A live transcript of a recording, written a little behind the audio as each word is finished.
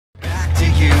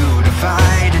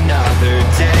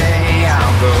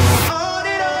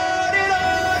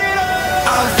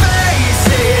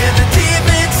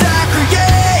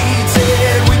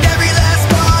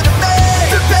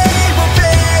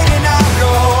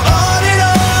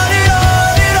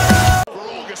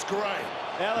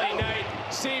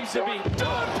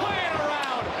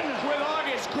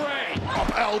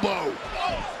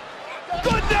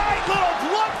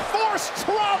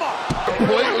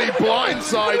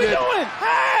lopsided. What are we doing?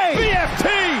 Hey! BFT!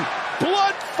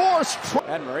 Blood force.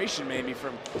 Admiration maybe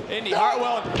from Indy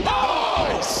Hartwell. And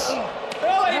Nice!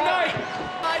 LA Knight!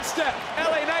 Sidestep.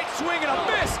 LA Knight swinging a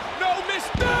miss. No miss.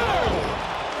 No!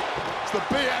 It's the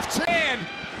BFT. And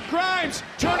Grimes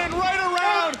turning right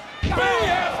around.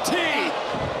 BFT!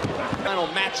 Final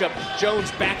matchup,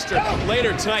 Jones-Baxter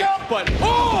later tonight. But,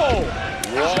 oh!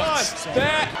 Just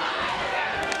that.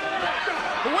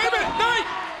 Wait a minute, Knight!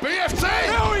 BFT!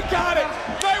 Now he got it!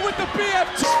 Knight with the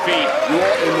BFT! Feet.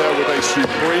 You're in there with a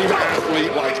supreme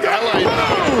athlete like LA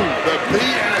Knight. The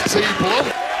BFT blow.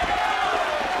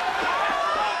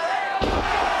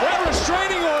 That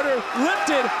restraining order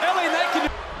lifted. LA Knight can...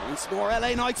 Once more,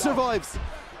 LA Knight survives.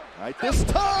 Right this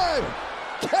time.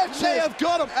 They have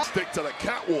got him. Stick to the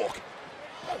catwalk.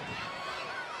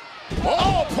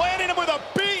 Oh, planting him with a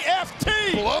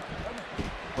BFT! Blow.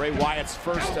 Bray Wyatt's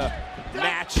first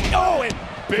match. Oh, and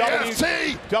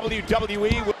BFT!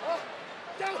 WWE.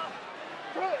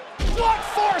 Blood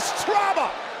force trauma!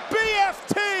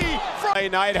 BFT! LA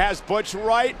Knight has Butch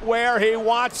right where he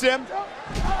wants him.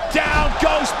 Down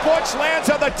goes Butch, lands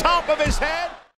on the top of his head.